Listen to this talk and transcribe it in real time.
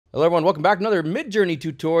Hello everyone, welcome back to another Midjourney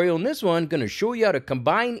tutorial. In this one, I'm going to show you how to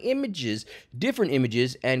combine images, different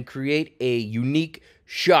images, and create a unique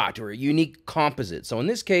shot or a unique composite. So in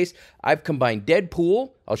this case, I've combined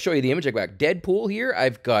Deadpool. I'll show you the image. I've got Deadpool here.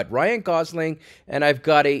 I've got Ryan Gosling, and I've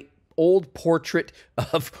got a old portrait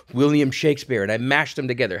of William Shakespeare, and I mashed them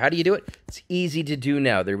together. How do you do it? It's easy to do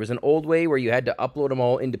now. There was an old way where you had to upload them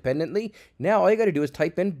all independently. Now all you got to do is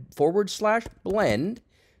type in /blend,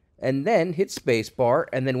 and then hit spacebar,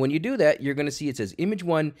 and then when you do that, you're going to see it says image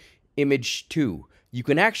 1, image 2. You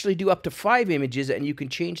can actually do up to 5 images, and you can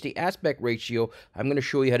change the aspect ratio. I'm going to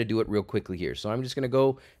show you how to do it real quickly here. So I'm just going to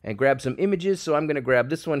go and grab some images. So I'm going to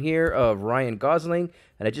grab this one here of Ryan Gosling,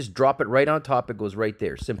 and I just drop it right on top. It goes right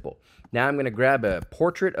there. Simple. Now I'm going to grab a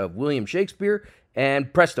portrait of William Shakespeare,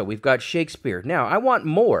 and presto, we've got Shakespeare. Now, I want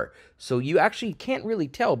more, so you actually can't really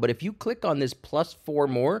tell, but if you click on this +4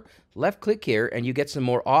 more, left click here, and you get some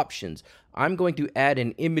more options. I'm going to add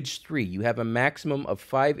an image 3. You have a maximum of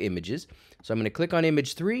 5 images. So I'm going to click on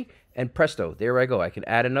image 3, and presto, there I go. I can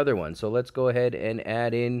add another one. So let's go ahead and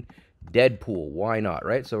add in Deadpool. Why not,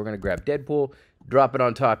 right? So we're going to grab Deadpool, drop it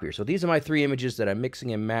on top here. So these are my 3 images that I'm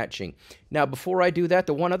mixing and matching. Now, before I do that,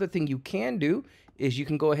 the one other thing you can do is you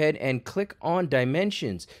can go ahead and click on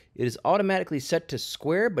dimensions. It is automatically set to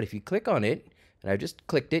square, but if you click on it, and I just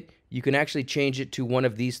clicked it, you can actually change it to one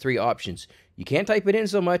of these 3 options. You can't type it in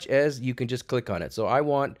so much as you can just click on it. So I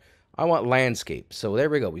want landscape. So there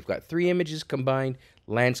we go. We've got 3 images combined,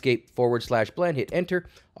 landscape /blend, hit enter.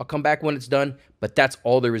 I'll come back when it's done, but that's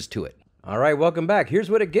all there is to it. All right, welcome back.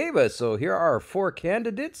 Here's what it gave us. So here are our 4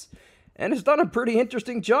 candidates, and it's done a pretty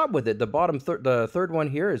interesting job with it. The bottom, the third one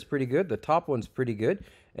here is pretty good. The top one's pretty good.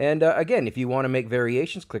 And again, if you want to make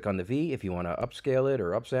variations, click on the V. If you want to upscale it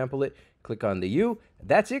or upsample it, click on the U.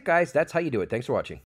 That's it, guys. That's how you do it. Thanks for watching.